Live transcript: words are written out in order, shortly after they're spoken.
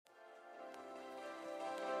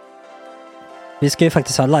Vi ska ju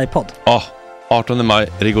faktiskt ha livepodd. Ja, 18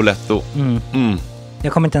 maj, Rigoletto.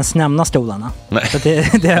 Jag kommer inte ens nämna stolarna. Nej. För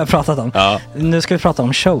det har jag pratat om. Ja. Nu ska vi prata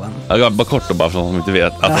om showen. Ja, bara kort då, bara för de som inte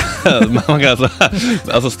vet. Man kan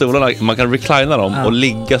alltså stolarna, man kan reclina dem och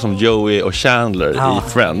ligga som Joey och Chandler i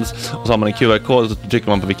Friends. Och så har man en QR-kod och så trycker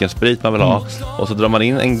man på vilken sprit man vill ha. Och så drar man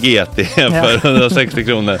in en GT för 160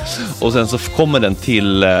 kronor. Och sen så kommer den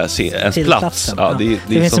till ens plats. Ja, det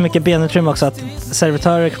finns så mycket benutrymme också att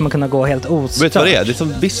servitörer kommer kunna gå helt ostört. Vet du vad det är? Det är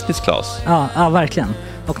som business class. Ja, verkligen.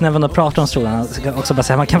 Och när man då pratar om stolarna så kan jag också bara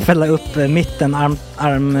säga att man kan fälla upp mitten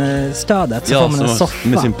armstödet så får man en soffa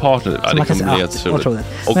med sin partner. Ja, det kommer bli helt otroligt.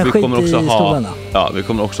 Och men vi kommer också stolarna. vi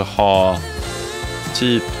kommer också ha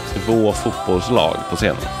typ 2 fotbollslag på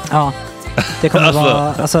scenen. Ja. Det kommer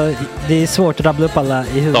vara, alltså det är svårt att rabbla upp alla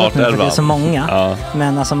i huvudet nu för det är så många. Ja.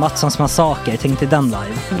 Men alltså Mattssons massaker, tänk till den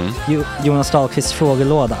live. Jonas Dahlqvists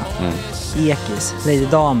frågelåda. Ekis, Lady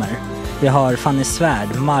Damer. Vi har Fanny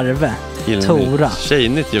Svärd, Marve, Tora.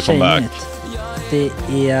 Tjejnytt gör comeback. Det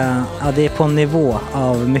är på en nivå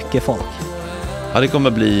av mycket folk. Ja, det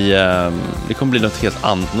kommer bli något helt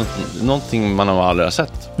annat. Någonting man har aldrig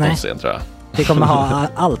sett på scen, tror jag. Det kommer ha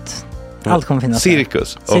allt. Allt kommer finnas.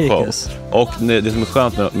 Cirkus. Och det som är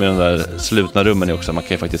skönt med de där slutna rummen är också att man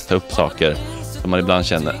kan ju faktiskt ta upp saker som man ibland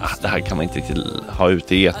känner det här kan man inte riktigt ha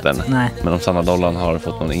ute i etern. Nej. Men om Sanna Dollan har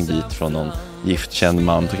fått någon invit från någon giftkänd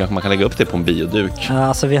man så kanske man kan lägga upp det på en bioduk. Ja,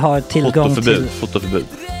 alltså vi har tillgång till fotoförbud.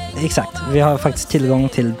 Exakt, vi har faktiskt tillgång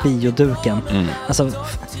till bioduken. Alltså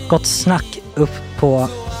gott snack upp på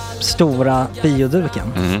stora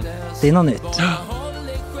bioduken. Det är något nytt.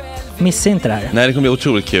 Missa inte det här. Nej, det kommer bli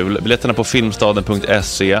otroligt kul. Biljetterna på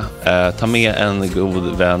filmstaden.se. Ta med en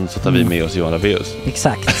god vän så tar vi med oss Johan Rabaeus.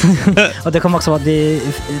 Exakt. Och det kommer också vara det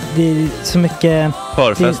är så mycket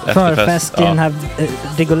förfest i den här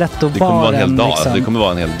Rigoletto-baren. Det kommer vara en hel dag. Liksom. Det kommer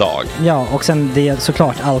vara en hel dag. Ja, och sen det är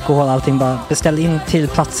såklart alkohol, allting. Bara beställ in till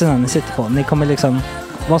platserna ni sitter på. Ni kommer liksom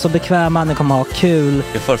vara så bekväma, ni kommer ha kul.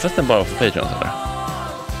 Är förfesten bara för Patreon eller?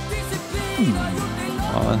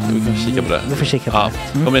 Ja, vi kan kika på det. Vi får kika på det.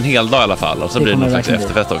 Det kommer en hel dag i alla fall. Och så blir det någon slags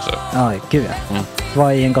efterfest också. Ja, gud ja.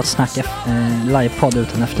 Vad är en gott snack livepodd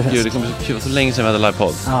utan efterfest? Gud, det kommer bli så länge sedan vi hade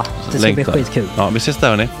livepodd. Ja, det ska bli skitkul. Ja, vi ses där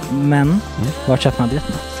hörni. Men, var köper man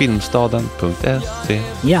biljetterna? Filmstaden.se.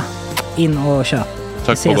 Ja, in och köp.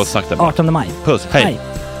 Tack på gott snack där. 18 maj. Puss, hej.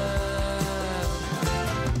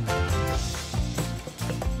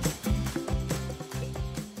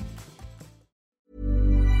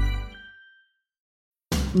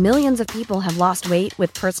 Millions of people have lost weight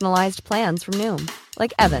with personalized plans from Noom.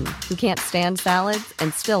 Like Evan, who can't stand salads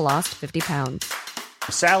and still lost 50 pounds.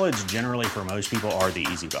 Salads generally for most people are the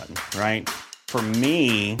easy button, right? For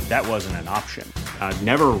me, that wasn't an option. I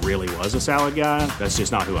never really was a salad guy. That's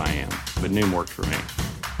just not who I am. But Noom worked for me.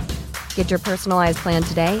 Get your personalized plan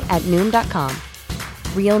today at Noom.com.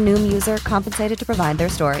 Real Noom user compensated to provide their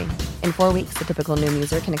story. In 4 weeks, the typical Noom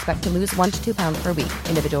user can expect to lose 1 to 2 pounds per week.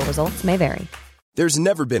 Individual results may vary. There's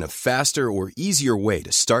never been a faster or easier way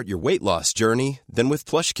to start your weight loss journey than with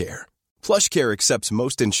PlushCare. PlushCare accepts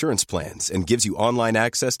most insurance plans and gives you online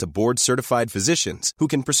access to board-certified physicians who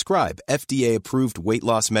can prescribe FDA-approved weight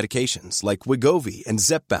loss medications like Wegovy and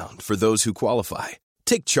Zepbound for those who qualify.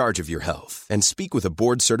 Take charge of your health and speak with a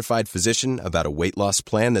board-certified physician about a weight loss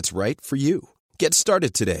plan that's right for you. Get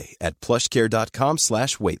started today at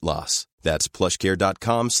plushcare.com/weightloss. That's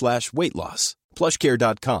plushcare.com/weightloss.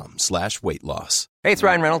 plushcare.com/weightloss. Hey, it's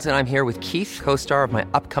Ryan Reynolds, and I'm here with Keith, co-star of my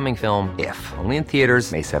upcoming film, If, only in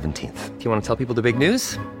theaters May 17th. Do you want to tell people the big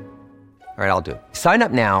news? All right, I'll do it. Sign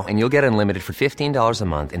up now and you'll get unlimited for $15 a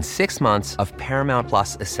month and 6 months of Paramount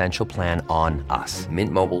Plus Essential Plan on us.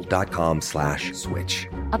 Mintmobile.com/switch.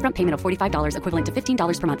 Upfront payment of $45 equivalent to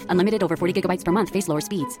 $15 per month. Unlimited over 40 gigabytes per month. Face lower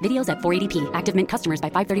speeds. Videos at 480p. Active Mint customers by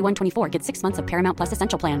 531.24 get 6 months of Paramount Plus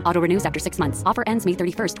Essential Plan. Auto renews after 6 months. Offer ends May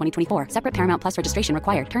 31st, 2024. Separate Paramount Plus registration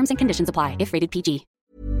required. Terms and conditions apply if rated PG.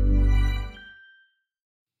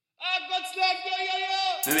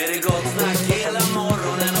 Nu är det gott snack hela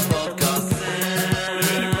morgonen och podcasten. Nu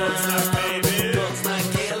är det gott snack baby. Gott snack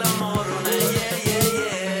hela morgonen, yeah.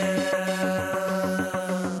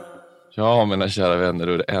 Ja, mina kära vänner,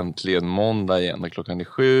 då är det äntligen måndag igen och klockan är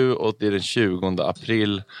 7 och det är den 20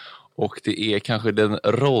 april. Och det är kanske den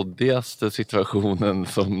råddigaste situationen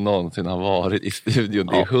som någonsin har varit i studion.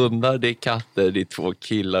 Det är hundar, det är katter, det är 2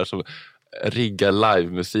 killar som riggar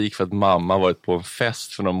livemusik för att mamma varit på en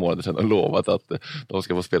fest för några månader sedan och lovat att de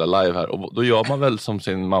ska få spela live här. Och då gör man väl som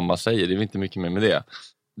sin mamma säger, det är inte mycket mer med det.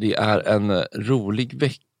 Det är en rolig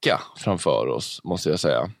vecka framför oss, måste jag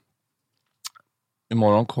säga.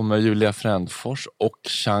 Imorgon kommer Julia Frändfors och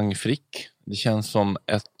Chang Frick. Det känns som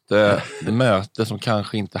ett möte som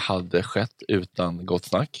kanske inte hade skett utan Gott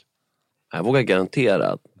Snack. Jag vågar garantera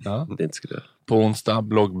att det inte skulle. På onsdag,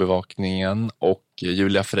 bloggbevakningen och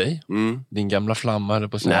Julia Frey. Din gamla flamma, eller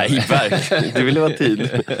på sig. Nej, verkligen. Du ville vara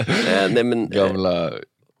tid. Nej, men, gamla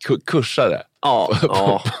kursare.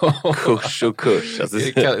 Ja, kurs och kurs.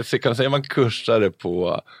 Alltså, kan säga man kursare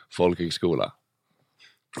på folkhögskola?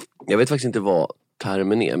 Jag vet faktiskt inte vad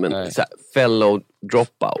termen är, men så här, fellow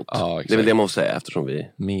dropout. Ja, det är väl det man måste säga eftersom vi...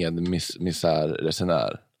 Med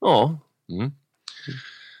misärresenär. Ja.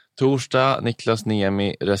 Torsdag, Niklas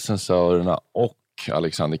Niemi, recensörerna och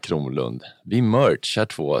Alexander Kronlund. Vi merchar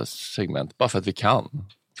 2 segment bara för att vi kan.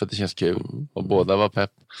 För att det känns kul. Och båda var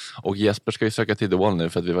pepp. Och Jesper ska ju söka till Idol nu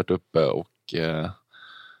för att vi varit uppe och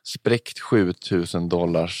spräckt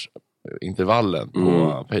 $7,000 intervallen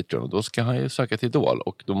på Patreon. Och då ska han ju söka till Idol.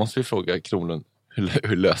 Och då måste vi fråga Kronlund,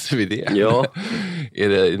 hur löser vi det? Ja. Är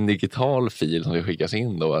det en digital fil som ska skickas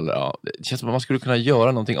in då? Eller, ja, det känns som att man skulle kunna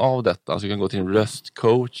göra någonting av detta. Alltså vi kan gå till en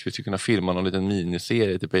röstcoach. Vi skulle kunna filma någon liten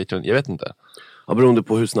miniserie till Patreon. Jag vet inte. Ja, beroende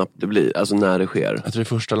på hur snabbt det blir. Alltså när det sker. Jag tror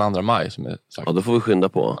det är 1 eller 2 maj som är sagt. Ja, då får vi skynda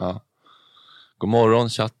på. Ja. God morgon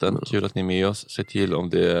chatten. Kul att ni är med oss. Se till om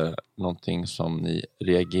det är någonting som ni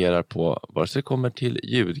reagerar på. Vare sig det kommer till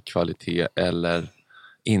ljudkvalitet eller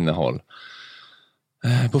innehåll.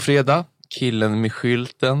 På fredag. Killen med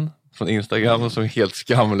skylten från Instagram som är helt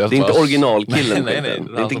skamlös. Det är inte originalkillen. Nej. Det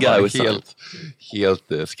är inte Guy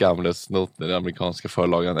helt skamlöst snott den amerikanska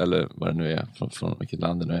förlagen. Eller vad det nu är. Från vilket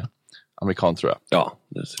land det nu är. Amerikan tror jag. Ja,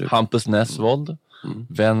 det ser ut. Hampus Nessvold.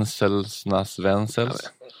 Venselsnas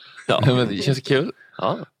Vensels. Ja. Men det känns kul.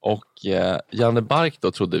 Ja. Och Janne Bark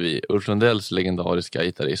då trodde vi, Ulf Lundells legendariska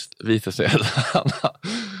gitarrist, visade sig att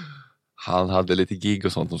han hade lite gig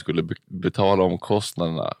och sånt som skulle betala om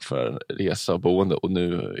kostnaderna för resa och boende, och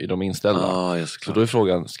nu är de inställda. Så då är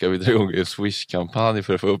frågan, ska vi dra igång en Swish-kampanj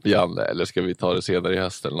för att få upp Janne, eller ska vi ta det senare i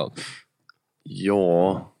höst eller något?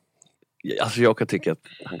 Ja, alltså jag kan tycka att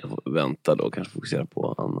han kan få vänta då och kanske fokusera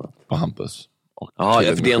på annat. På Hampus. Ja,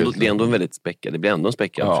 för det är ändå en väldigt späckad. Det blir ändå en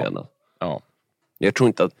späckad fredag. Ja. Jag tror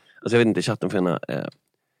inte att, alltså jag vet inte, chatten för gärna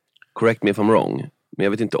correct me if I'm wrong, men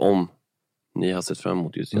jag vet inte om ni har sett fram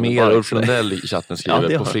emot just mer Ulf Lundell i chatten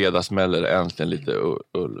skriver på fredag smäller äntligen lite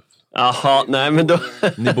Ulf. Jaha, nej men då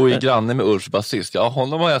ni bor ju granne med Ulfs basist. Ja,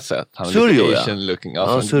 honom har jag sett. Han är Surjo, lite Asian looking.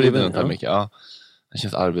 Mycket. Ja. Han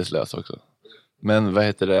känns arbetslös också. Men vad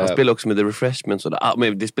heter det? Han spelar också med The Refreshment sådär.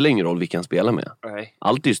 Men det spelar ingen roll vilka han spelar med. Nej.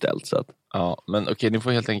 Allt är ju ställt så att. Ja, men okej, ni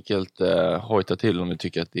får helt enkelt hojta till om ni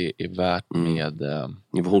tycker att det är värt med...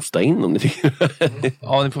 Ni får hosta in om ni tycker.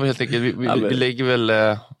 Ja, ni får helt enkelt... Vi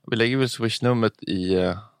lägger väl Swish-numret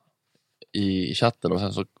i chatten, och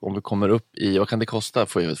sen så om vi kommer upp i... Vad kan det kosta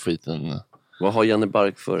för att få hit en... Vad har Janne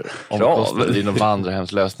Bark för krav? Om det kostar i någon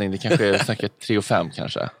vandrarhemslösning. Det kanske är säkert 3 och 5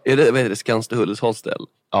 kanske. Är det, vad är det, Skanstuhulles hostel?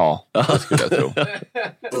 Ja, det skulle jag tro.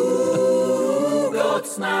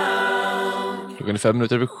 Klockan är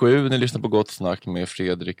 5:05. Ni lyssnar på Gott Snack med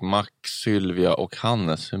Fredrik, Max, Sylvia och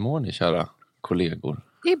Hannes. Hur mår ni, kära kollegor?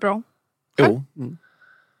 Det är bra. Jo.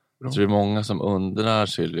 Jag tror det är många som undrar,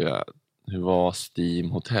 Sylvia, hur var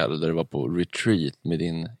Steam Hotel där du var på retreat med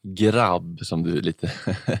din grabb som du lite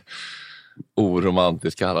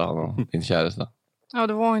oromantisk kallar honom, din käresta? Ja,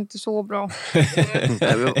 det var inte så bra.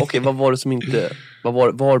 Okej, vad var det som inte...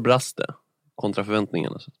 Var brast det? Kontra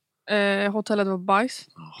förväntningarna? Hotellet var bajs.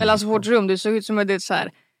 Eller alltså vårt rum, det såg ut som ett så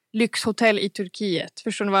här lyxhotell i Turkiet.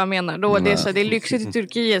 Förstår ni vad jag menar? Då det är så här, det är lyxigt i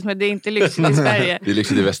Turkiet, men det är inte lyxigt i Sverige. Det är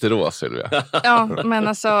lyxigt i Västerås, Sylvia. Ja, men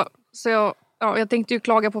alltså... Så jag tänkte ju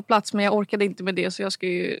klaga på plats, men jag orkade inte med det, så jag ska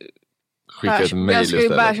ju... Skicka ett mail jag ska ju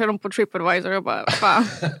istället. basha dem på TripAdvisor och bara, fan,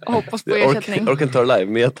 hoppas på ersättning. Jag orkar inte ta det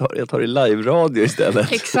live, men jag tar det i live-radio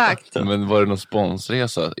istället. Exakt. Men var det någon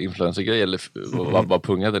sponsresa, influencergrej, eller vad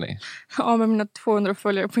pungade ni? Ja, med mina 200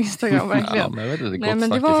 följare på Instagram, verkligen. Ja, men jag vet inte, nej, men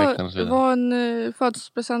det var en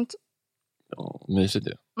födelsedagspresent. Ja, mysigt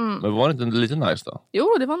ju. Men var det inte lite nice då?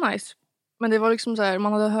 Jo, det var nice. Men det var liksom så här,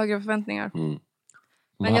 man hade högre förväntningar.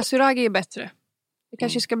 Men Yasuragi är bättre. Det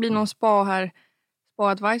kanske ska bli någon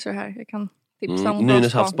spa-advisor här. Jag kan tipsa om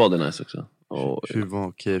Nynäs havsbad är nice också. Hur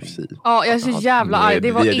var KFC? Ja, jag är så jävla arg.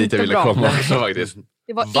 Det var inte bra.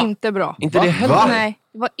 Det var inte bra. Inte det heller? Nej,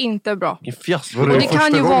 det var inte bra. En fiasko.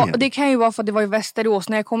 Och det kan ju vara för att det var i Västerås.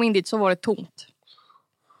 När jag kom in dit så var det tomt.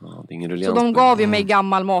 Ja, det är ingen så de gav ju mig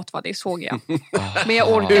gammal mat, det såg jag. Men jag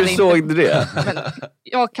orkade inte. Hur såg du det? Men,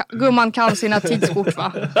 gumman kan sina tidskort,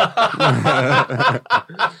 va?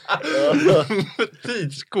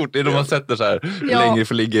 Tidskort, det är då man sätter så här länge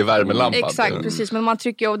för ligga i värmelampan. Exakt, precis. Men man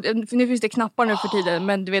trycker, för nu finns det knappar nu för tiden,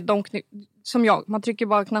 men du vet, som jag. Man trycker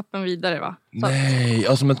bara knappen vidare, va? Så Nej,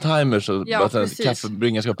 alltså med timer så Ja, att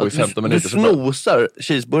kaffebringan ska på i 15 minuter. Du snosar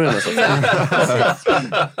cheeseburgarna så.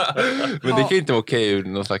 Men det kan inte vara okej ur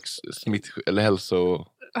någon slags eller hälsomyndighet.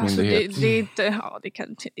 Alltså det är inte,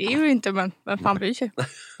 det är ju inte, men vem fan bryr sig?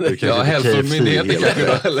 Ja, hälsomyndigheter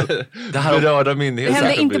kanske, eller berörda myndigheter. Det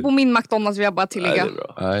händer inte på min McDonalds, vill jag bara tillägga.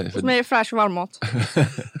 Nej, Hos mig är fräsch och varm mat.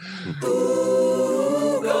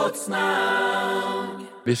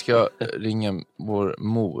 Vi ska ringa vår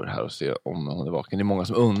mor här och se om hon är vaken. Det är många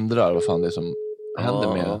som undrar vad fan det är som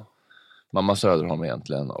händer med mamma Söderholm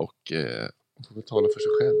egentligen. Och hon får betala för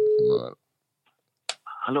sig själv.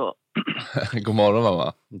 Hallå. God morgon,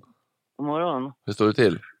 mamma. God morgon. Hur står du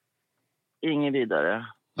till? Ingen vidare.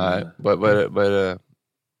 Nej, vad är det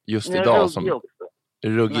just idag som... Också. Är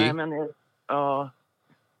du ruggig? Nej, men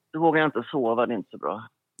du vågar inte sova, det är inte så bra.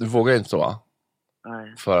 Du vågar inte sova?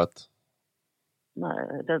 Nej. För att?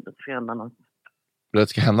 Nej, det ska hända något. Det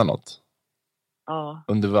ska hända något? Ja.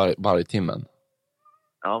 Under varje timmen?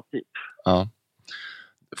 Ja, typ. Ja.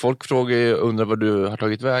 Folk undrar vad du har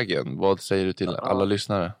tagit vägen. Vad säger du till alla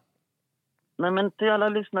lyssnare? Nej, men till alla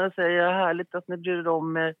lyssnare säger jag härligt att ni bryr er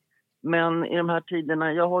om mig. Men i de här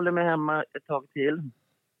tiderna, jag håller mig hemma ett tag till.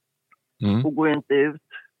 Och går inte ut.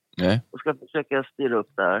 Nej. Och ska försöka styra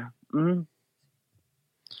upp där.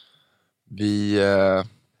 Vi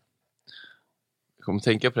kommer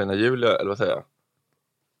tänka på det när Julia, eller vad säger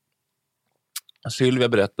jag? Sylvia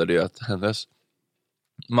berättade ju att hennes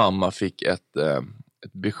mamma fick ett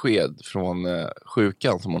besked från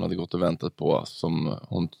sjukan som hon hade gått och väntat på, som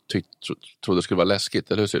hon trodde skulle vara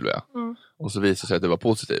läskigt, eller hur Sylvia? Och så visade det sig att det var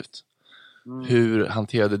positivt. Hur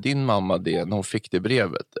hanterade din mamma det när hon fick det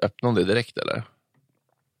brevet? Öppnade hon det direkt, eller?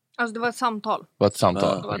 Alltså det var ett samtal. Det var ett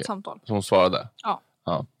samtal? Det var ett samtal. Så hon svarade?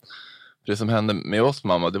 Ja. Det som hände med oss,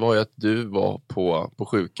 mamma, det var ju att du var på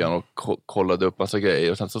sjukan och kollade upp massa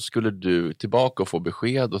grejer. Och sen så skulle du tillbaka och få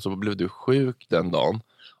besked. Och så blev du sjuk den dagen.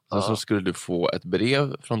 Och sen så skulle du få ett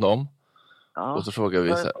brev från dem. Och så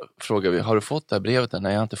frågade vi, har du fått det här brevet?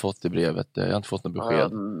 Nej, jag har inte fått det brevet. Jag har inte fått något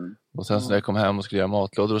besked. Och sen så när jag kom hem och skulle göra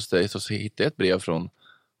matlådor hos dig, så hittade jag ett brev från,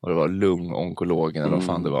 vad det var, lungonkologen eller vad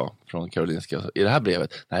fan det var, från Karolinska. I det här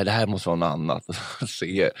brevet, nej, det här måste vara något annat.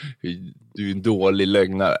 Se hur du är en dålig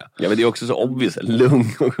lögnare. Ja, men det är också så obvious. Lung,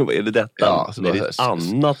 vad är det detta? Ja, så det är ett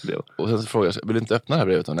annat brev. Och sen så frågade jag, vill du inte öppna det här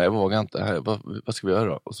brevet? Nej, jag vågar inte. Vad ska vi göra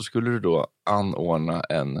då? Och så skulle du då anordna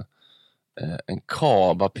en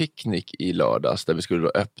kava-picknick i lördags, där vi skulle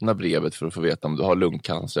då öppna brevet för att få veta om du har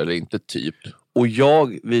lungcancer eller inte, typ. Och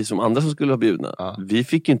vi som andra som skulle ha bjudna, vi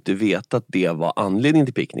fick ju inte veta att det var anledningen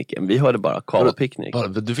till picknicken. Vi hörde bara kava-picknick.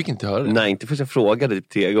 Du fick inte höra det? Nej, inte först jag frågade typ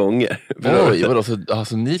 3 gånger. Oj, vadå?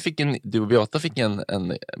 Alltså ni fick du och Beata fick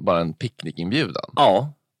bara en picknickinbjudan?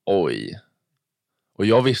 Ja. Oj. Och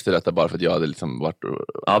jag visste detta bara för att jag hade liksom varit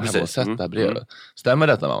hemma och sett det här brevet. Stämmer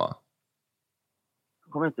detta, mamma?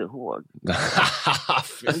 Jag kommer inte ihåg.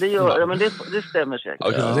 Men det stämmer säkert.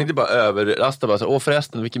 Okay, jag tänkte bara överrasta. Bara,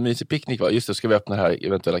 förresten, vilken mysig picknick var. Just det, ska vi öppna det här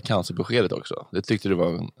eventuella cancerbeskedet också? Det tyckte du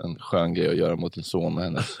var en skön grej att göra mot din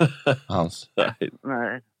son och hans.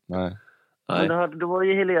 Nej. Men då var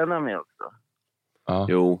ju Helena med också. Ja.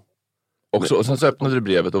 Jo. Och sen så öppnade du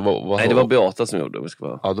brevet. Och nej, det var Beata som gjorde det.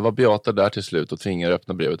 Ja, det var Beata där till slut och tvingade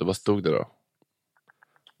öppna brevet. Och vad stod det då?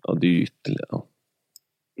 Ja, det är ju ytterligare.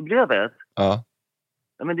 I brevet? Ja.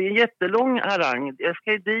 Ja, men det är en jättelång harang. Jag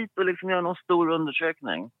ska ju dit och liksom göra någon stor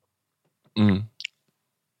undersökning.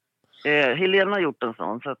 Helena har gjort en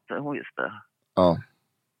sån, så att hon visste. Ja.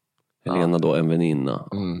 Helena då, en väninna.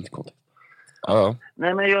 Ja.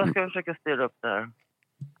 Nej, men jag ska försöka styra upp det här.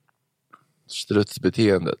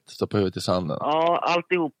 Strutsbeteendet, stoppa huvudet i sanden. Ja,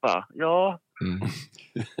 alltihopa. Ja.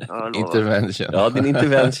 Intervention. Ja, din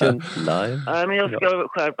intervention live. Nej, men jag ska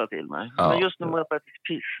skärpa till mig. Men just nu mår jag faktiskt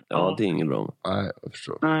piss. Ja, det är inget bra. Nej, jag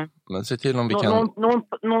förstår. Nej. Men se till om vi kan...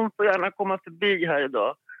 Någon får gärna komma förbi här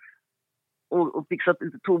idag. Och fixa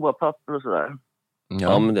lite toapapper och sådär.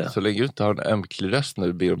 Ja, men det. Så länge du inte har en ömklig röst när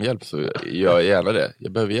du ber om hjälp, så gör jag gärna det.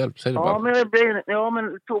 Jag behöver hjälp, säg det bara.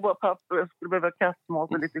 Men toapapper, jag skulle behöva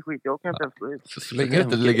kattmat och lite skit. Jag kan inte ens gå ut. Så länge du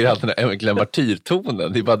inte lägger alltid den ömkliga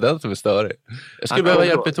martyrtonen, det är bara den som är störig. Jag skulle behöva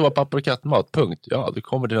hjälp med toapapper och kattmat, punkt. Ja, du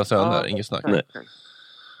kommer dina söner, inget snack. Nej.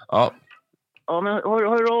 Ja. Ja, men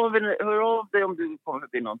hör av dig om du kommer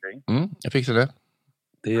förbi någonting. Jag fixar det.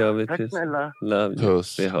 Det gör vi. Tack snälla.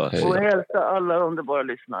 Puss. Vi hörs. Och hälsa alla underbara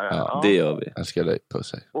lyssnare. Ja, det gör vi. Jag älskar dig.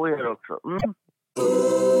 Puss. Och er också.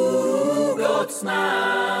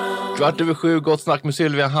 Kvart över 7, gott snack med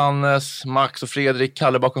Sylvia, Hannes, Max och Fredrik.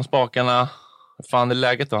 Kalle bakom spakarna. Vad fan är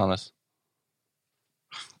läget då, Hannes?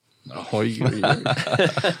 Oj.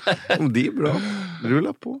 Det är bra.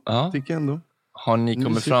 Rulla på, tycker jag ändå. Har ni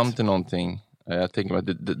kommit fram till någonting? Jag tänker mig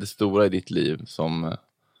att det stora i ditt liv som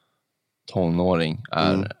tonåring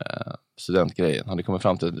är studentgrejen. Har ni kommit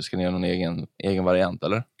fram till att du ska göra någon egen variant,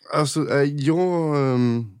 eller? Alltså,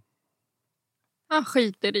 Han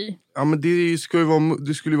skiter i. Ja, men det skulle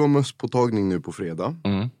ju vara mösspåtagning nu på fredag.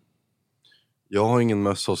 Jag har ingen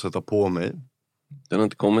mössa att sätta på mig. Den har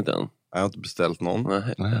inte kommit än. Jag har inte beställt någon.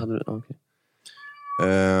 Nej. Okay.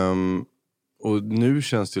 Och nu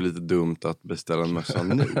känns det lite dumt att beställa en mössa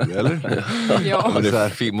nu, eller? Ja. Men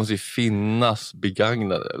det måste ju finnas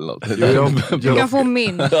begagnade eller något. Du kan få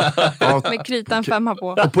min. Med kritan 5 på.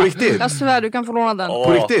 Och på riktigt? Jag svär, du kan få låna den.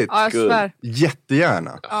 På riktigt? Ja, jag svär.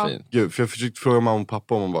 Jättegärna. Ja. Gud, för jag försökte fråga mamma och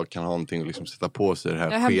pappa om man bara kan ha någonting och liksom sätta på sig det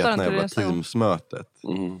här sketna jävla teamsmötet.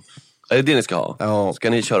 Är det det ni ska ha? Ja. Ska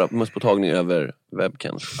ni köra mösspåtagning över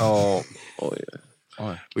webcam? Ja. Oj.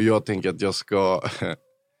 Och jag tänker att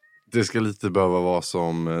det ska lite behöva vara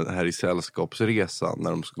som här i Sällskapsresan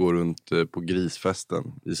när de ska gå runt på grisfesten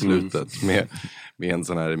i slutet med en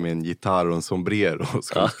sån här med en gitarr och en sombrero och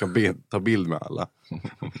ska ta bild med alla.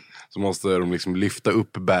 Så måste de liksom lyfta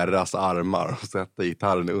upp Berras armar och sätta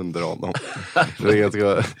gitarren under honom. Jag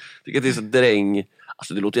tycker att det är så dräng.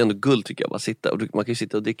 Alltså det låter ju ändå guld tycker jag. Bara sitta. Och man kan ju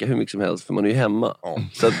sitta och dricka hur mycket som helst för man är ju hemma. Ja.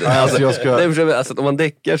 Så att, alltså, om man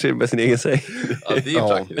däckar så är det med sin egen säng. Ja, det är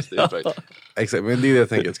praktiskt. Det är praktiskt. Exakt, men det är det jag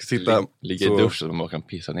tänker. Jag ska sitta... Ligga i duschen och man kan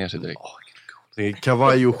pissa ner sig direkt.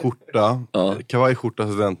 Kavaj och skjorta. Kavaj, skjorta,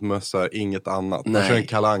 studentmössa, inget annat. Man kör en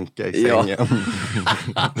kalanka i sängen.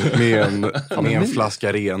 med en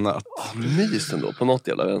flaska renat. Mys ändå, på något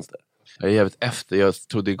jävla vänster. Jag är jävligt efter. Jag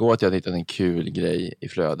trodde igår att jag hade hittat en kul grej i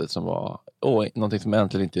flödet som var någonting som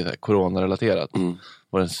egentligen inte är så här coronarelaterat.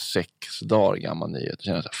 Var en 6 dagar gammal nyhet. Jag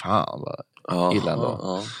kände fan vad illa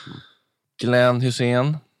ändå. Glenn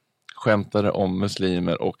Hussein skämtade om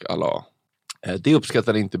muslimer och Allah. Det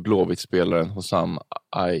uppskattade inte Blåvitt-spelaren Hossam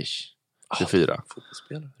Aish 24.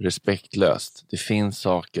 Respektlöst. Det finns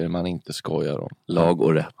saker man inte skojar om. Lag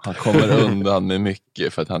och rätt. Han kommer undan med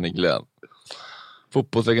mycket för att han är Glenn.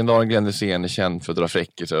 Fotbollslegendaren Glenn Hussein är känd för att dra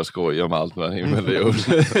fräckisar och skoja om allt mellan himmel och jord.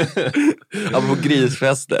 På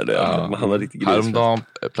grisfester. Han har riktigt grisfest. Häromdagen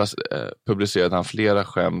publicerade han flera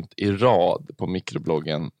skämt i rad på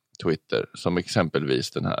mikrobloggen Twitter. Som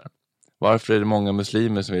exempelvis den här. Varför är det många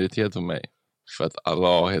muslimer som är irriterade på mig? För att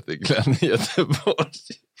Allah heter Glenn i Göteborg.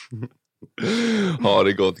 Har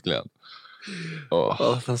det gått, Glenn?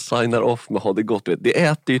 Han signar off med ha det gott. Det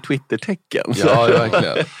äter ju Twitter-tecken. Ja,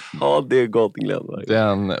 verkligen. Ja, det är gott, Glenn.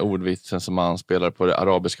 Den ordvitsen som man spelar på det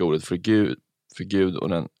arabiska ordet för Gud och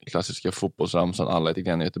den klassiska fotbollsramsan alla heter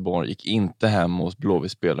Glenn i Göteborg gick inte hem hos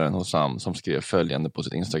Blåvitt-spelaren Hossam som skrev följande på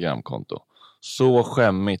sitt Instagramkonto. Så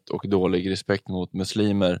skämmigt och dålig respekt mot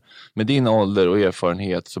muslimer. Med din ålder och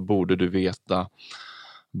erfarenhet så borde du veta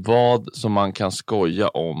vad som man kan skoja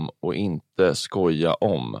om och inte skoja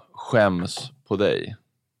om. Skäms på dig.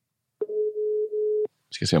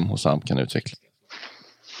 Ska se om Hossam kan utveckla.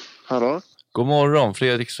 Hallå? God morgon,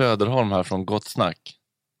 Fredrik Söderholm här från Gott Snack.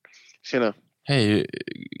 Tjena. Hej,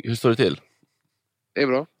 hur står det till? Det är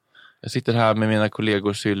bra. Jag sitter här med mina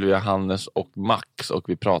kollegor Sylvia, Hannes och Max och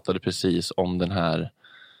vi pratade precis om den här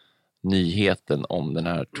nyheten, om den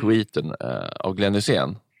här tweeten av Glenn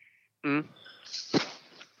Hussein.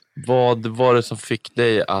 Vad var det som fick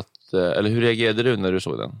dig att, eller hur reagerade du när du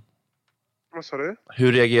såg den? Vad sa du?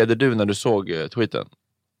 Hur reagerade du när du såg tweeten?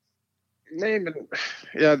 Nej, men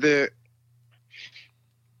jag hade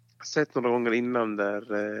sett några gånger innan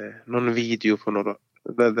där någon video på några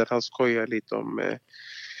där han skojar lite om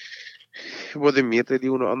både min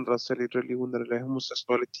religion och andras religioner eller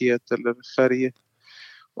homosexualitet eller färg.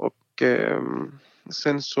 Och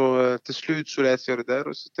sen så till slut så läste jag det där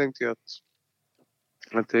och så tänkte jag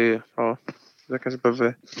att det, jag kanske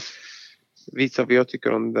behöver visa vad jag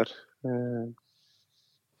tycker om det där.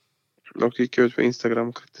 Och gick ut på Instagram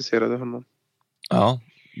och kritiserade honom. Ja,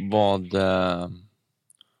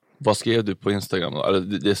 vad skrev du på Instagram då?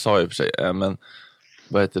 Det sa jag för sig, men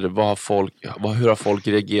vad heter det? Hur har folk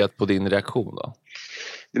reagerat på din reaktion då?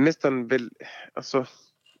 Det är nästan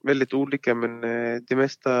väldigt olika, men det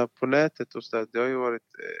mesta på nätet och så där, det har ju varit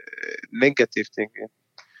negativt, tänker jag.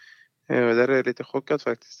 Där är jag lite chockad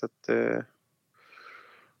faktiskt att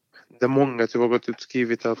det är många som har gått ut och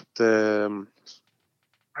skrivit att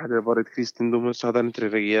hade det varit kristendomen så hade han inte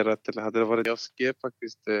reagerat, eller hade det varit, jag skrev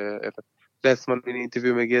faktiskt, eller läser man min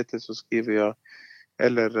intervju med GT så skriver jag,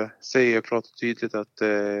 eller säger jag klart och tydligt att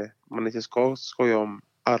man inte ska skoja om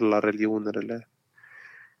alla religioner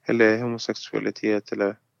eller homosexualitet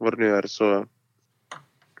eller vad det nu är, så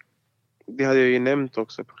det hade jag ju nämnt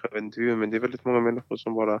också på själva intervjun, men det är väldigt många människor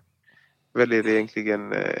som bara väljer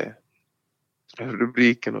egentligen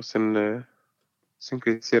rubriken och sen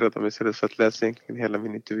kritiserar de istället för att läsa egentligen hela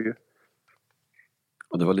min intervju.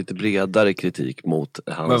 Och det var lite bredare kritik mot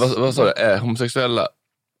hans... Men vad sa du? Homosexuella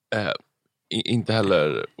inte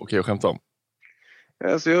heller okej att skämta om?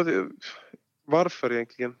 Alltså varför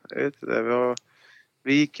egentligen? Jag vet inte.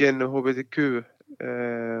 Vi gick en HBTQ-kurs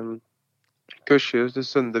i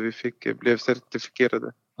Östersund där vi blev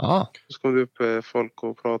certifierade. Så kom det upp folk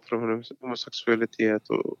och pratade om homosexualitet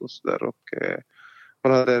och sådär. Och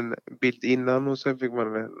man hade en bild innan och sen fick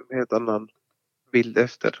man en helt annan bild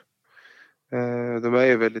efter. De är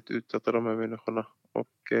ju väldigt utsatta, de här människorna.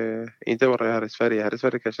 Och inte bara här i Sverige. Här i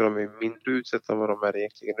Sverige kanske de är mindre utsatta än vad de är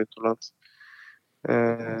egentligen utomlands.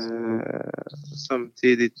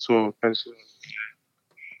 Samtidigt så kanske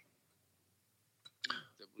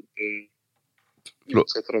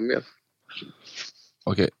utsätter de mer.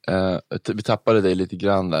 Okej, vi tappade dig lite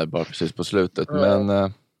grann där bara precis på slutet.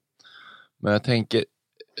 Men jag tänker,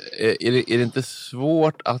 är det inte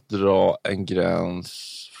svårt att dra en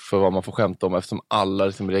gräns för vad man får skämta om eftersom alla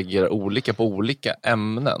liksom reagerar olika på olika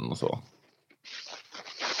ämnen och så?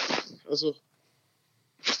 Alltså,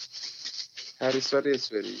 här i Sverige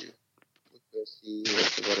så är det ju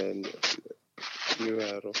vad det nu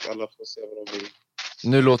är och alla får se vad de vill.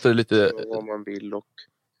 Nu låter det lite... Vad man vill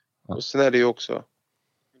och sen är det ju också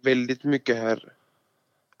väldigt mycket här,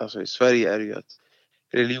 alltså i Sverige är det ju att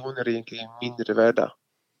religioner är egentligen mindre värda.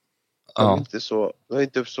 Det är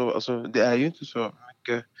inte så, alltså det är ju inte så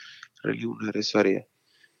mycket religioner i Sverige.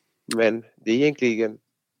 Men det är egentligen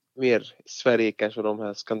mer i Sverige kanske de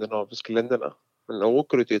här skandinaviska länderna. Men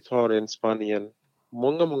åker du till Italien, Spanien,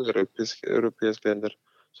 många europeiska länder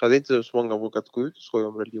så hade inte så många vågat gå ut och skoja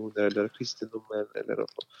om religioner eller kristendomen eller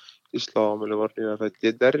islam eller vad det nu är. För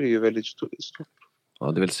det där är ju väldigt stort.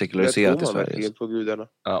 Ja, det är väl sekulariserat i Sverige. På gudarna.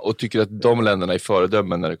 Ja, och tycker att de länderna är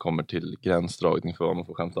föredömen när det kommer till gränsdragning för vad man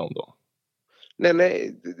får skämta om då?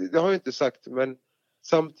 Nej, det har jag inte sagt. Men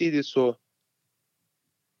samtidigt så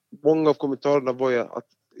många av kommentarerna var ju att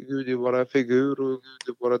Gud är bara en figur och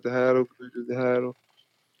Gud är bara det här och Gud är det här.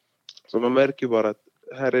 Så man märker ju bara att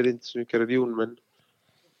här är det inte så mycket religion, men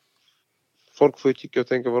folk får ju tycka och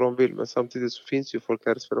tänka vad de vill. Men samtidigt så finns ju folk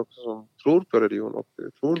här i Sverige också som tror på religion och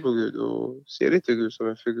tror på Gud och ser inte Gud som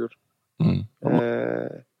en figur.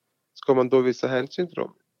 Ska man då visa hänsyn till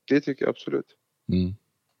dem? Det tycker jag absolut.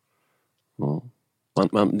 Ja.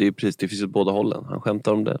 Det är precis, det finns ju båda hållen. Han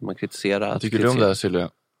skämtar om det, man kritiserar. Tycker du om det här,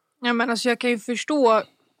 Silvia? Ja, men alltså jag kan ju förstå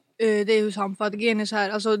det är ju sant för att grejen är så här.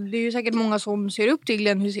 Alltså det är ju säkert många som ser upp till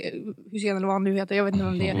Glenn Hysén eller vad han nu heter. Jag vet inte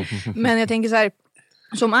vem det är. Men jag tänker så här,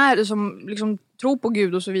 som liksom tror på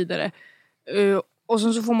Gud och så vidare. Och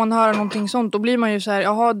sen så får man höra någonting sånt. Då blir man ju så här,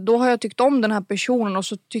 jaha, då har jag tyckt om den här personen och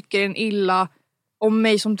så tycker den illa om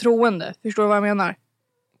mig som troende. Förstår du vad jag menar?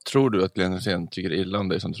 Tror du att Glenn Hysén tycker illa om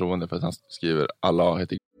dig som troende för att han skriver Allah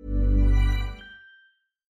heter...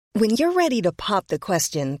 When you're ready to pop the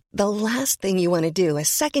question, the last thing you want to do is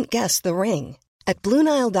second guess the ring. At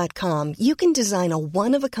BlueNile.com you can design a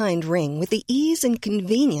one-of-a-kind ring with the ease and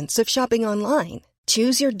convenience of shopping online.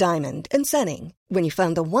 Choose your diamond and setting. When you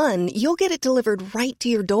find the one, you'll get it delivered right to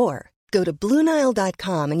your door. Go to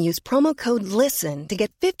BlueNile.com and use promo code LISTEN to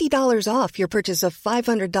get $50 off your purchase of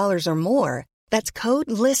 $500 or more. That's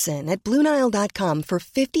code LISTEN at BlueNile.com for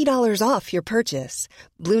 $50 off your purchase.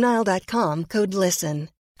 BlueNile.com, code LISTEN.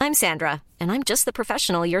 I'm Sandra, and I'm just the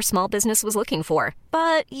professional your small business was looking for.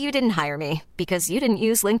 But you didn't hire me because you didn't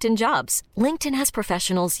use LinkedIn Jobs. LinkedIn has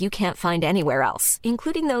professionals you can't find anywhere else,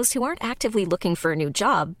 including those who aren't actively looking for a new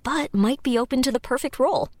job, but might be open to the perfect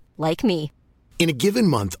role, like me. In a given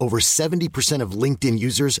month, over 70% of LinkedIn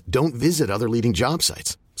users don't visit other leading job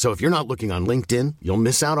sites. So if you're not looking on LinkedIn, you'll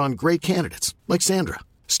miss out on great candidates like Sandra.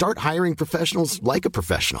 Start hiring professionals like a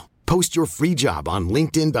professional. Post your free job on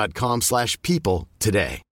linkedin.com/people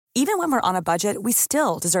today. Even when we're on a budget, we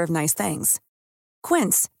still deserve nice things.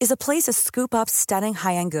 Quince is a place to scoop up stunning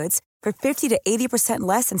high-end goods for 50 to 80%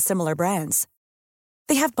 less than similar brands.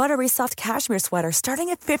 They have buttery soft cashmere sweaters starting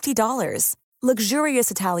at $50,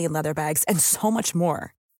 luxurious Italian leather bags, and so much more.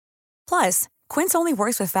 Plus, Quince only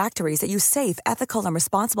works with factories that use safe, ethical, and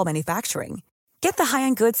responsible manufacturing. Get the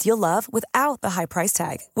high-end goods you'll love without the high price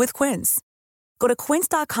tag with Quince. Go to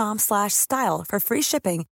quince.com/style for free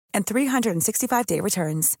shipping and 365-day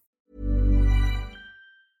returns.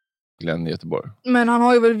 Glenn i Göteborg. Men han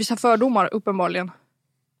har ju väl vissa fördomar uppenbarligen.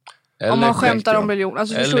 Eller om man skämtar om religion.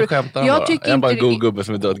 Alltså, eller skämtar han bara. Jag är bara en god gubbe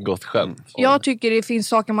som är ett gott skämt. Jag tycker det finns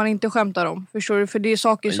saker man inte skämtar om. Förstår du? För det är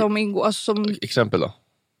saker som ingår. Alltså, som... Exempel då?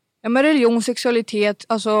 Ja, men religion, sexualitet.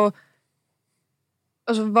 Alltså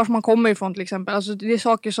alltså varför man kommer ifrån till exempel. Alltså det är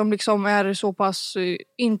saker som liksom är så pass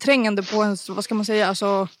inträngande på ens, vad ska man säga,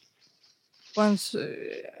 alltså på ens...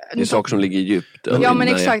 Det är saker som ligger djupt. Ja, men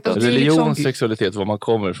exakt. Alltså, religion, liksom... sexualitet, var man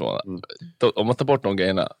kommer ifrån. Om man tar bort de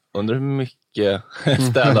grejerna, undrar hur mycket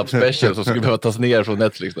stand-up special som skulle behöva tas ner från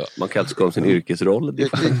Netflix då? Man kan inte skoja om sin yrkesroll.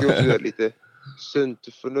 Jag tycker också det är lite sunt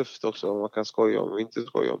förnuft också, man kan skoja om och inte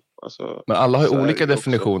skoja om. Alltså, men alla har ju olika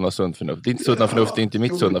definitioner av sunt förnuft. Det är inte sunda förnuft, det är inte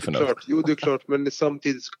mitt sunda förnuft. Jo, det är klart, men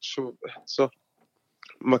samtidigt så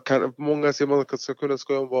man kan, många säger man ska kunna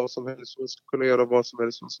skoja om vad som helst, man ska kunna göra vad som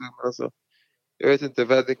helst. Men alltså, jag vet inte,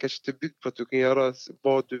 världen kanske inte är byggd på att du kan göra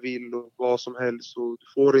vad du vill och vad som helst, och du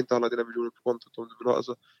får inte alla dina miljoner på kontot om du vill ha.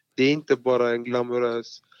 Alltså, det är inte bara ett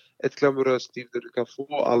glamoröst liv där du kan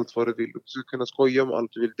få allt vad du vill och du ska kunna skoja om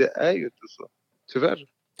allt du vill. Det är ju inte så, tyvärr.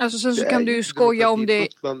 Alltså sen så kan du ju skoja om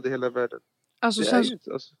det... land i hela världen. Alltså,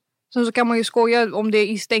 alltså. Sen så kan man ju skoja om det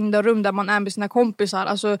i stängda rum där man är med sina kompisar.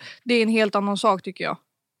 Alltså det är en helt annan sak tycker jag.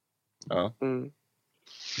 Ja.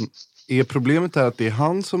 Är problemet här att det är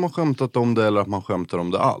han som har skämtat om det eller att man skämtar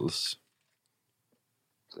om det alls?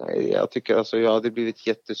 Nej, jag tycker alltså jag hade blivit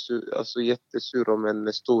jättesur om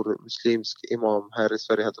en stor muslimsk imam här i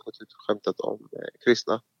Sverige hade gått ut och skämtat om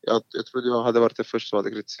kristna. Jag trodde jag hade varit det första som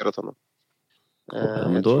hade kritiserat honom.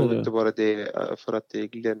 Jag tror inte bara det för att det är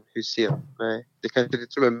Glenn Hysén. Nej, det kanske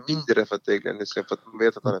till och med mindre för att det är Glenn Hysén, för att man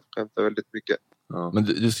vet att han skämtar väldigt mycket. Ja. Men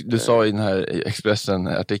du sa i den här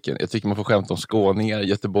Expressen-artikeln, jag tycker man får skämta om skåningar,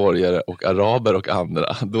 göteborgare och araber och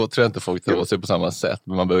andra. Då tror jag inte folk tar åt sig på samma sätt,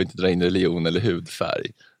 men man behöver inte dra in religion eller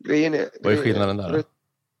hudfärg. Vad är skillnaden där?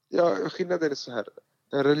 Ja, skillnaden är så här.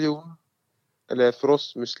 En religion, eller för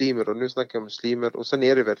oss muslimer, och nu snackar jag om muslimer, och sen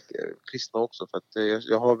är det väl kristna också, för att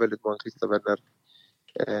jag har väldigt många kristna vänner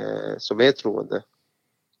som är troende.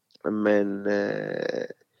 Men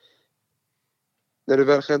när du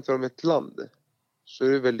väl skämtar om ett land så är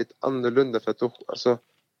det väldigt annorlunda, för att då, alltså,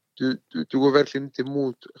 du går verkligen inte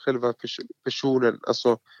emot själva personen.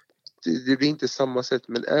 Alltså, det blir inte samma sätt,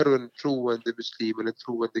 men är du en troende muslim eller en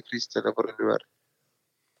troende kristen eller vad det nu är,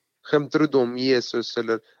 skämtar du då om Jesus,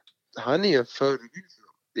 eller han är en förebild.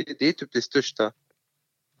 Det är typ det största.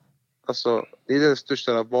 Alltså, det är den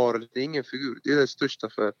största varelsen. Det är ingen figur. Det är den största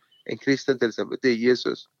för en kristen till exempel. Det är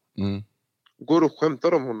Jesus. Går och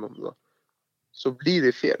skämtar om honom då, så blir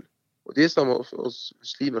det fel. Och det är samma för oss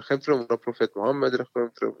muslimer. Skämtar om vår profet Muhammed, eller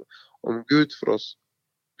skämtar om Gud för oss.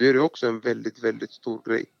 Det är också en väldigt, väldigt stor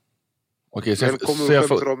grej. Okej, men kommer du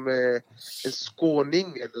skämtar om en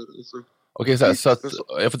skåning eller så? Okej, så att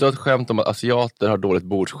jag får ta ett skämt om att asiater har dåligt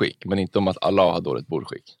bordsskick, men inte om att Allah har dåligt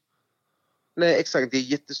bordsskick. Nej, exakt. Det är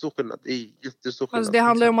jättestor skillnad. Alltså det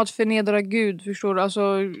handlar om att förnedra Gud, förstår du?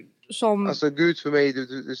 Alltså Gud för mig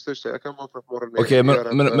är det största. Jag kan vakna på morgonen. Okej,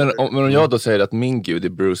 men om jag då säger att min Gud är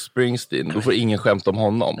Bruce Springsteen, då får ingen skämt om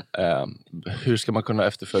honom. Hur ska man kunna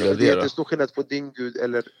efterfölja det då? Det är jättestor skillnad på din Gud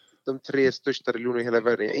eller de 3 största religionerna i hela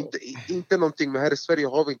världen. Inte någonting, men här i Sverige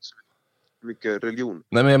har vi inte så mycket religion.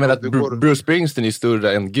 Nej, men jag menar att Bruce Springsteen är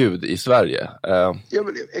större än Gud i Sverige. Ja,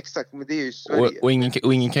 men exakt, men det är ju Sverige.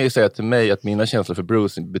 Och ingen kan ju säga till mig att mina känslor för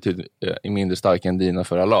Bruce är mindre starka än dina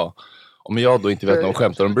för Allah. Om jag då inte vet någon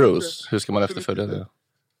skämtar om Bruce, hur ska man efterfölja det?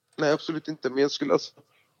 Nej, absolut inte. Men jag skulle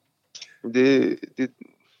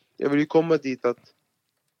jag vill ju komma dit att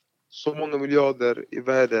så många miljarder i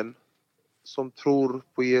världen som tror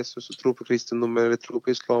på Jesus och tror på kristendomen eller tror på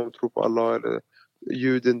islam, tror på Allah eller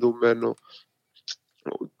judendomen och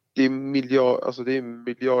det är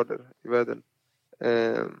miljarder i världen.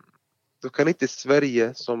 Då kan inte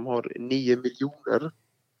Sverige som har 9 miljoner,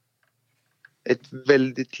 ett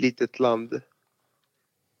väldigt litet land,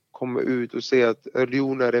 komma ut och säga att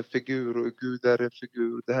religion är en figur och Gud är en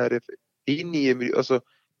figur. Det här är 9 miljoner. Alltså,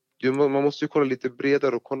 man måste ju kolla lite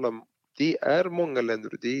bredare och kolla. Det är många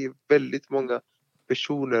länder och det är väldigt många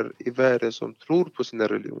personer i världen som tror på sina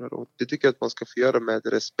religioner, och det tycker jag att man ska få göra med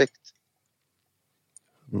respekt.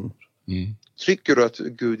 Tycker du att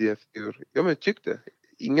Gud är en figur? Ja, men tyck det.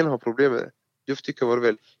 Ingen har problem med det. Du får tycka vad du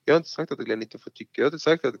vill. Jag har inte sagt att Glenn inte får tycka. Jag har inte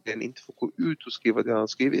sagt att Glenn inte får gå ut och skriva det han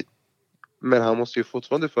skrivit. Men han måste ju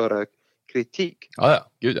fortfarande föra kritik.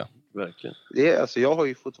 Ja, gud ja. Verkligen. Jag har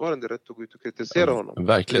ju fortfarande rätt att gå ut och kritisera honom.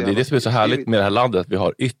 Verkligen, det är det som är så härligt med det här landet, att vi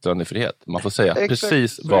har yttrandefrihet. Man får säga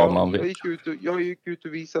precis vad man vill. Jag gick ut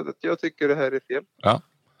och visade att jag tycker det här är fel. Ja.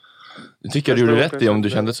 Jag tycker att du gjorde rätt i om du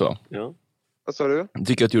kände så. Ja. Vad sa du? Jag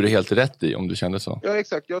tycker att du gjorde helt rätt i om du kände så. Ja,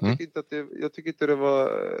 exakt. Jag tycker inte det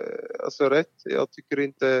var rätt. Jag tycker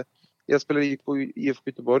inte... Jag spelar i IFK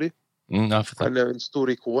Göteborg. Han är en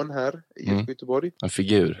stor ikon här i IFK Göteborg. En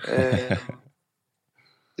figur.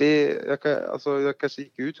 Jag kanske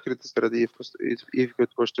gick ut och kritiserade IFK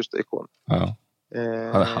Göteborgs största ikon. Ja.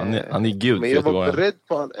 Han är gud. Men jag var beredd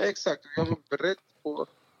på exakt, jag var beredd på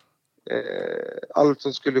allt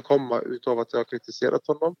som skulle komma utav att jag har kritiserat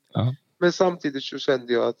honom. Men samtidigt så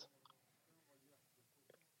kände jag att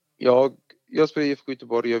jag spelar i IFK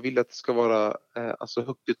Göteborg. Jag vill att det ska vara alltså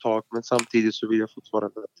högt i tak, men samtidigt så vill jag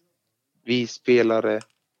fortfarande att vi spelare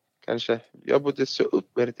kanske, jag borde se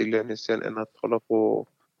upp med det till Glenisen än att hålla på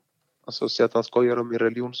alltså säga att han skojar om en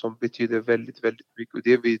religion som betyder väldigt, väldigt mycket, och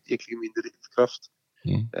det är egentligen min drivkraft.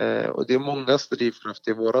 Och det är många drivkraft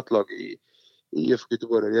i vårat lag i IFK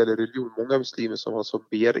Göteborg när det gäller religion. Många muslimer som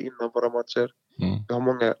ber innan våra matcher. Vi har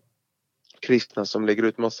många kristna som lägger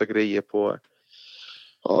ut massa grejer på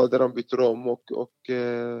där de byter om och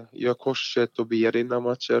gör korset och ber innan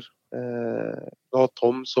matcher. Vi har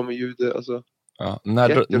Tom som är jude. Alltså,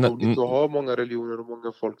 jätteroligt att ha många religioner och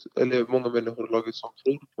många folk, eller många människor i laget som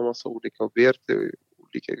tror på massa olika och ber till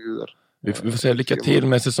olika gudar. Vi får säga lycka till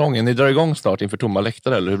med säsongen. Ni drar igång snart inför tomma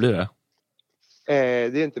läktare, eller hur blir det?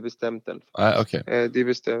 Det är inte bestämt än. Okay. Det är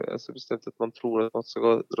bestämt att man tror att man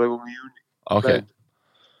ska dra igång i juni. Okej.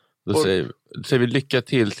 Då säger vi lycka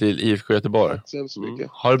till IFK Göteborg. Tack så hemskt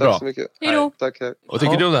mycket. Ha det bra. Tack så mycket. Hej då. Tack. Vad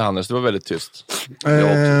tycker du om det, Hannes? Det var väldigt tyst.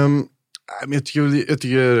 Jag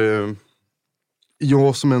tycker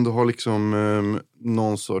jag som ändå har liksom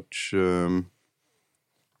någon sorts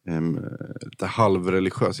lite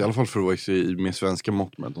halvreligiös, i alla fall för att vara med svenska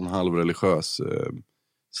mått med en halvreligiös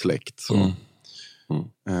släkt. Så.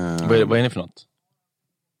 Vad är ni för något?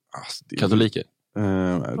 Alltså, katoliker?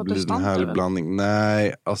 Det blir en härlig blandning.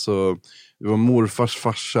 Nej, alltså det var morfars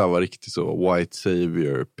farsa var riktigt så white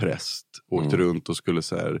savior präst, åkte runt och skulle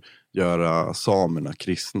så här göra samerna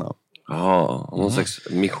kristna. Ja, någon slags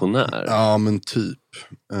missionär. Ja, men typ.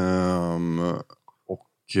 Och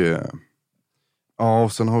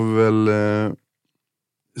sen har vi väl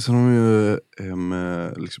sen har vi ju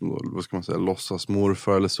liksom då, vad ska man säga, låtsas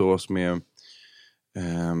morfar eller så som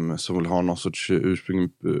vill ha någon sorts ursprung.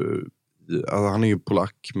 Alltså, han är ju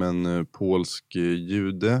polack, men polsk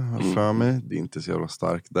jude för mig. Det är inte så jävla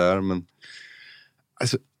starkt där, men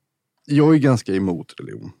alltså, jag är ganska emot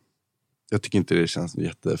religion. Jag tycker inte det känns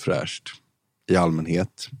jättefräscht i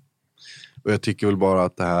allmänhet. Och jag tycker väl bara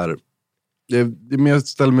att det här... Jag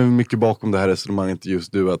ställer mig mycket bakom det här resonemanget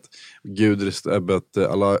just du. Att Gud att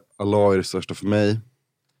Allah är det största för mig.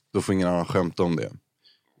 Då får ingen annan skämta om det.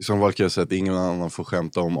 I så fall kan jag säga att ingen annan får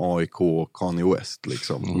skämta om AIK och Kanye West.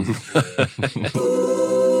 Liksom.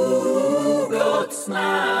 Så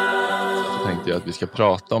tänkte jag att vi ska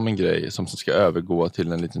prata om en grej som ska övergå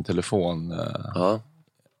till en liten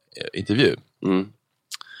intervju.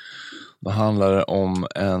 Då handlar det om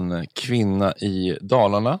en kvinna i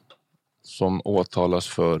Dalarna som åtalas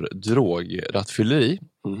för drograttfylleri.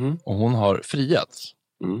 Och hon har friats.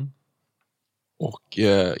 Och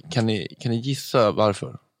kan ni gissa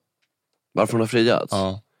varför? Varför hon har friats?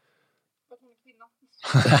 Ja.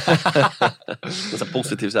 En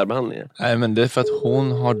positiv särbehandling. Nej, men det är för att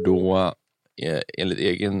hon har då enligt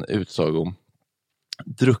egen utsago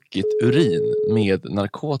druckit urin med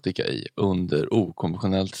narkotika i under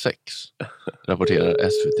okonventionellt sex, rapporterar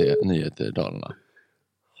SVT Nyheter Dalarna.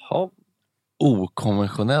 Ja.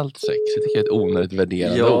 Okonventionellt sex, jag tycker det är ett onödigt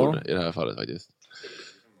värderande ord i det här fallet faktiskt.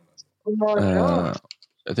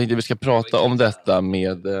 Jag tänkte vi ska prata om detta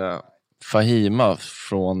med Fahima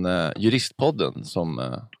från Juristpodden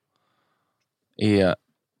som är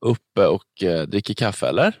uppe och dricker kaffe,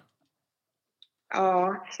 eller?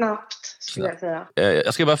 Ja, snabbt skulle jag säga.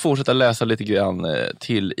 Jag ska bara fortsätta läsa lite grann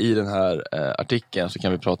till i den här artikeln, så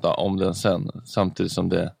kan vi prata om den sen, samtidigt som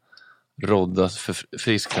det roddas för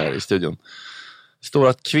friskt här i studion. Det står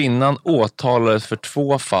att kvinnan åtalades för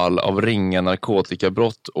 2 fall av ringa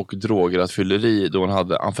narkotikabrott och drograttfylleri då hon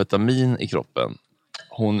hade amfetamin i kroppen.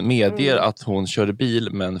 Hon medger att hon körde bil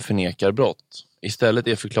men förnekar brott. Istället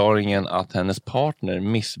är förklaringen att hennes partner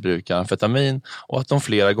missbrukar amfetamin och att de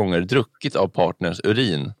flera gånger druckit av partners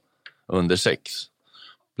urin under sex.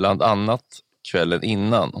 Bland annat kvällen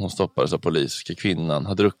innan hon stoppades av polis ska kvinnan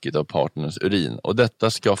ha druckit av partners urin. Och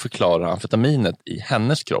detta ska förklara amfetaminet i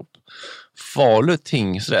hennes kropp. Falu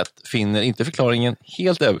tingsrätt finner inte förklaringen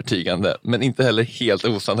helt övertygande, men inte heller helt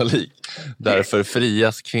osannolik. Därför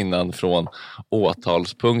frias kvinnan från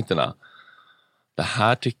åtalspunkterna. Det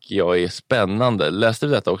här tycker jag är spännande. Läste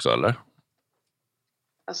du detta också, eller?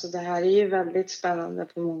 Alltså det här är ju väldigt spännande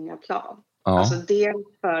på många plan. Ja. Alltså dels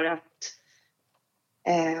för att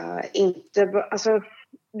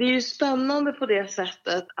det är ju spännande på det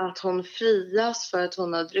sättet att hon frias för att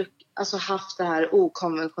hon har haft det här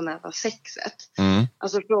okonventionella sexet.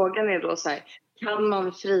 Alltså frågan är då så här, kan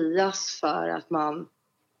man frias för att man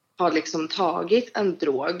har liksom tagit en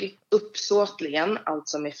drog uppsåtligen,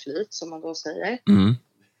 alltså med flit som man då säger,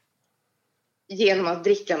 genom att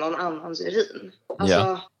dricka någon annans urin.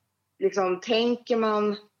 Alltså, liksom tänker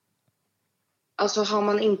man, alltså har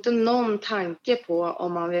man inte någon tanke på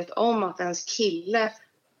om man vet om att ens kille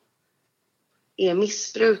är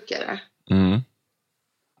missbrukare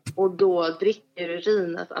och då dricker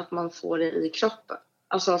urinet, att man får det i kroppen.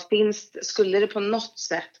 Alltså skulle det på något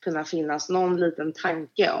sätt kunna finnas någon liten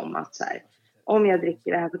tanke om att så här, om jag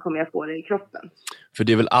dricker det här så kommer jag få det i kroppen? För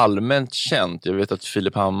det är väl allmänt känt, jag vet att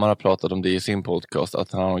Filip Hammar har pratat om det i sin podcast,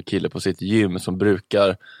 att han har en kille på sitt gym som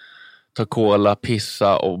brukar ta cola,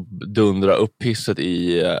 pissa och dundra upp pisset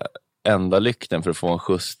i ändalykten för att få en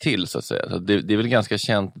skjuts till, så att säga. Så det är väl ganska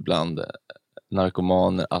känt bland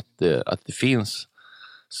narkomaner att det finns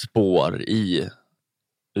spår i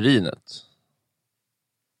urinet.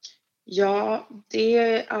 Ja, det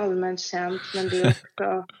är allmänt känt, men det är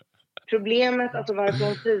också problemet, alltså varför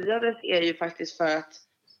hon friades är ju faktiskt för att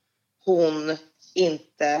hon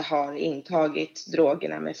inte har intagit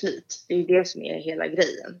drogerna med flit. Det är ju det som är hela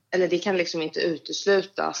grejen. Eller det kan liksom inte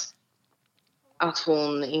uteslutas att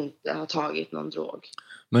hon inte har tagit någon drog.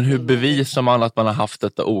 Men hur bevisar man att man har haft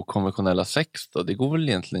detta okonventionella sex då? Det går väl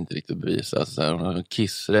egentligen inte riktigt att bevisa. Alltså, hon har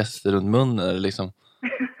kissrester runt munnen eller liksom.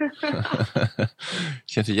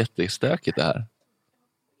 Känns ju jättestökigt det här.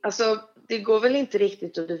 Alltså det går väl inte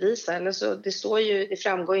riktigt att bevisa. Eller så, det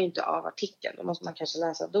framgår ju inte av artikeln. Då måste man kanske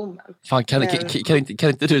läsa domen. Fan, kan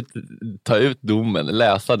inte du ta ut domen,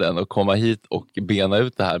 läsa den och komma hit och bena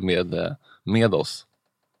ut det här med oss?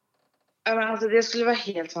 Ja, men alltså, det skulle vara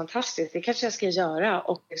helt fantastiskt. Det kanske jag ska göra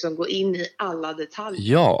och liksom gå in i alla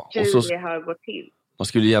detaljer. Ja, hur och så, det har gått till. Man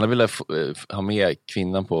skulle gärna vilja ha med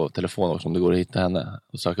kvinnan på telefon också, om det går att hitta henne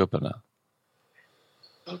och söka upp henne.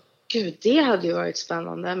 Gud, det hade ju varit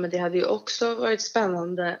spännande. Men det hade ju också varit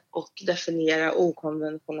spännande att definiera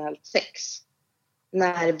okonventionellt sex.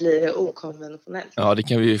 När blir det okonventionellt? Ja, det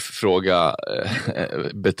kan vi ju fråga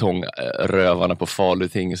betongrövarna på Falu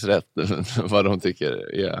tingsrätt vad de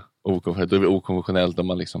tycker är okonventionellt. Det är okonventionellt om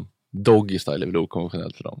man liksom doggy style är väl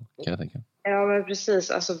okonventionellt för dem, kan jag tänka. Ja, men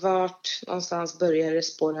precis. Alltså vart någonstans börjar det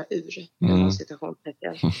spåra ur?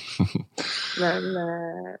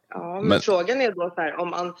 Men frågan är då så här,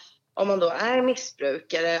 om man då är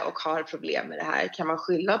missbrukare och har problem med det här, kan man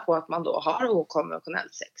skylla på att man då har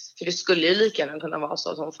okonventionellt sex? För det skulle ju lika gärna kunna vara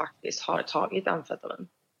så att hon faktiskt har tagit amfetamin.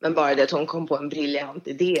 Men bara det att hon kom på en briljant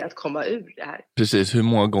idé att komma ur det här. Precis, hur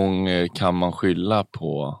många gånger kan man skylla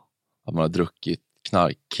på att man har druckit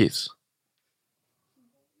knarkkiss?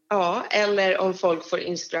 Ja, eller om folk får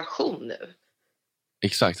inspiration nu.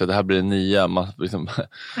 Exakt, det här blir det nya. Man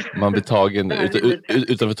blir tagen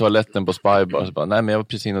utanför toaletten på Spybar. Så bara, nej, men jag var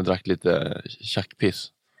precis inne och drack lite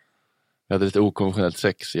tjackpiss. Jag hade lite okonventionellt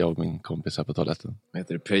sex, jag och min kompis här på toaletten.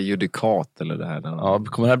 Heter det prejudikat eller det här? Ja,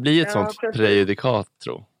 kommer det här bli ett sånt prejudikat,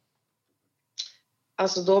 tror?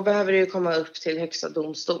 Alltså då behöver det ju komma upp till högsta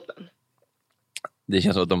domstolen. Det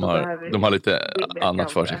känns som att de har lite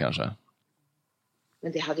annat för sig kanske.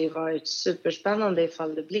 Men det hade ju varit superspännande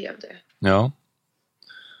ifall det blev det. Ja.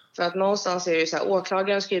 För att någonstans är det ju så här,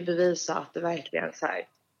 åklagaren ska ju bevisa att det verkligen så här,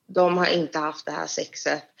 de har inte haft det här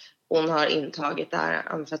sexet, hon har intagit det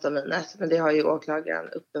här amfetaminet, men det har ju åklagaren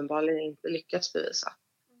uppenbarligen inte lyckats bevisa.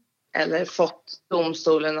 Eller fått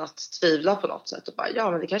domstolen att tvivla på något sätt och bara,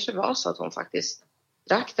 ja men det kanske var så att hon faktiskt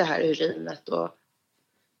drack det här urinet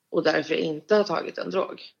och därför inte har tagit en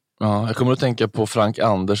drog. Ja, jag kommer att tänka på Frank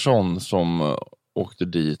Andersson som åkte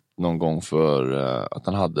dit någon gång för att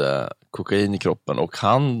han hade kokain i kroppen. Och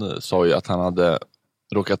han sa ju att han hade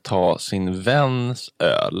råkat ta sin väns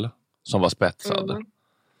öl som var spetsad.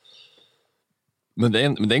 Men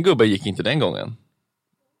den gubben gick inte den gången.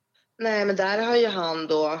 Nej, men där har ju han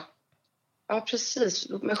då... Ja, precis.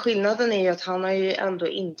 Men skillnaden är ju att han har ju ändå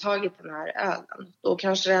intagit den här ölen. Då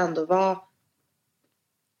kanske det ändå var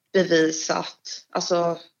bevisat.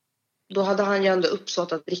 Alltså, då hade han ju ändå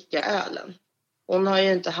uppsåt att dricka ölen. Hon har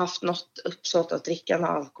ju inte haft något uppsåt att dricka någon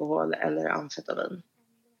alkohol eller amfetamin.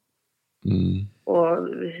 Och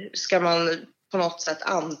ska man på något sätt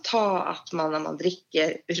anta att man när man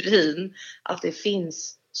dricker urin att det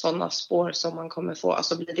finns sådana spår som man kommer få.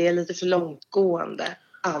 Alltså blir det lite för långtgående,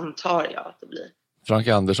 antar jag att det blir. Frank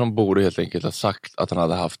Andersson borde helt enkelt ha sagt att han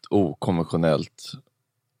hade haft okonventionellt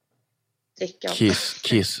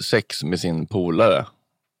kiss-sex med sin polare.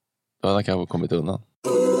 Då hade han kanske kommit undan.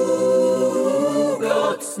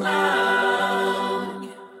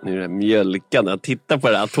 Nu är det mjölkan. Titta på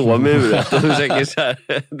det här atomuret. Och försöker så här.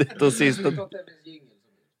 De sista...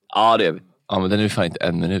 Ja, det är vi. Ja, men den är ju fan inte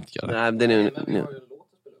en minut. Gör. Nej, den är nu.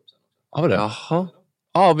 Ja, det. Jaha.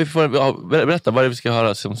 Ja, vi får berätta vad det vi ska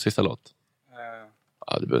höra som sista låt.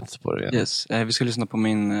 Ja, du behöver inte på det igen. Yes, vi ska lyssna på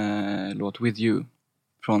min låt With You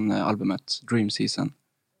från albumet Dream Season.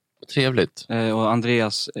 Trevligt. Och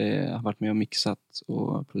Andreas har varit med och mixat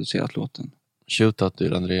och producerat låten. Shoutout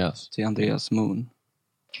till Andreas. Till Andreas Moon.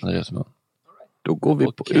 Andreas Moon. Då går vi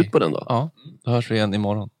ut på den då. Ja, då hörs vi igen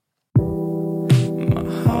imorgon.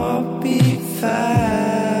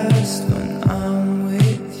 Fast when I'm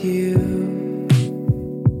with you.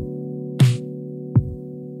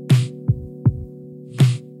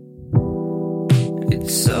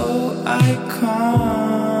 It's so iconic,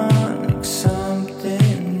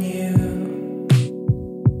 something new.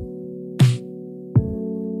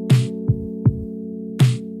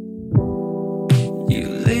 You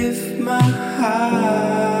lift my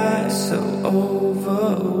heart so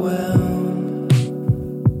overwhelmed.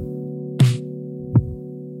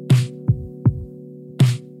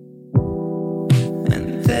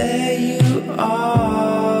 There you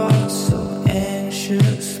are, so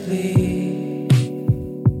anxiously.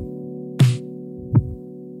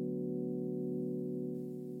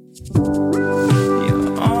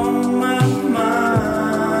 You're on my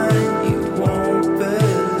mind, you won't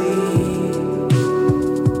believe.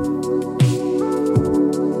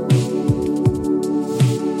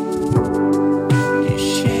 You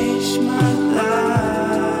changed my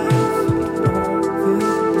life, you won't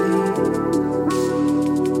believe.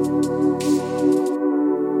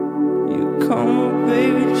 Come on,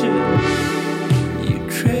 baby, you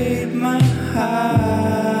trade my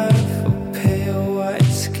heart for pale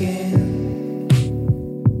white skin.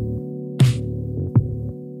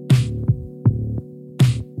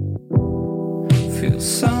 Feel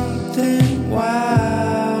something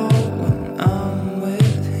wild when I'm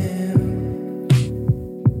with him.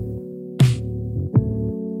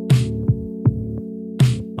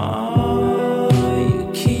 Oh, you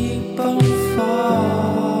keep on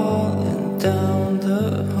falling down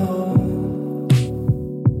the hole.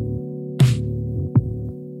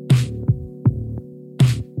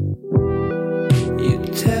 You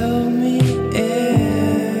tell me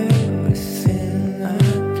everything I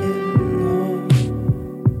didn't know.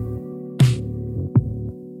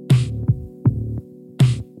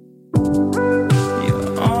 You're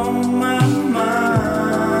on my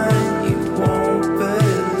mind, you won't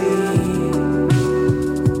believe.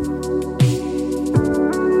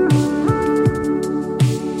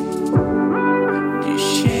 You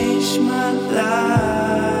changed my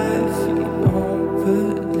life, you won't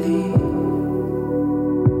believe.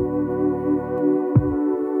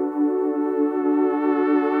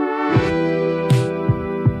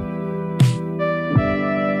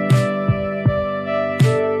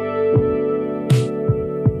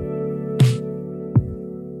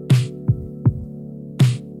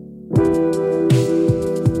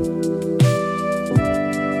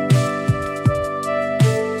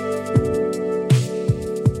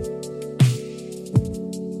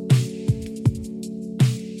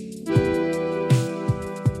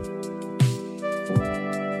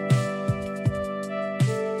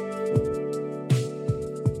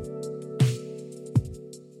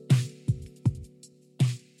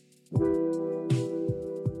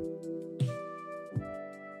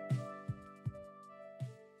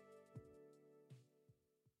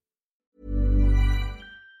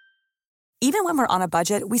 Even when we're on a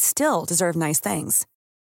budget, we still deserve nice things.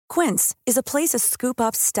 Quince is a place to scoop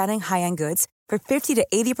up stunning high-end goods for 50 to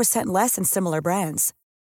 80% less than similar brands.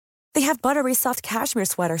 They have buttery soft cashmere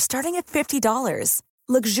sweaters starting at $50,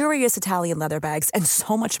 luxurious Italian leather bags, and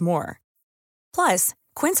so much more. Plus,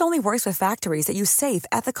 Quince only works with factories that use safe,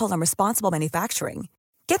 ethical, and responsible manufacturing.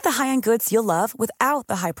 Get the high-end goods you'll love without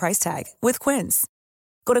the high price tag with Quince.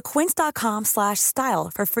 Go to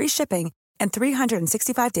quince.com/style for free shipping and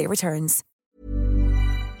 365-day returns.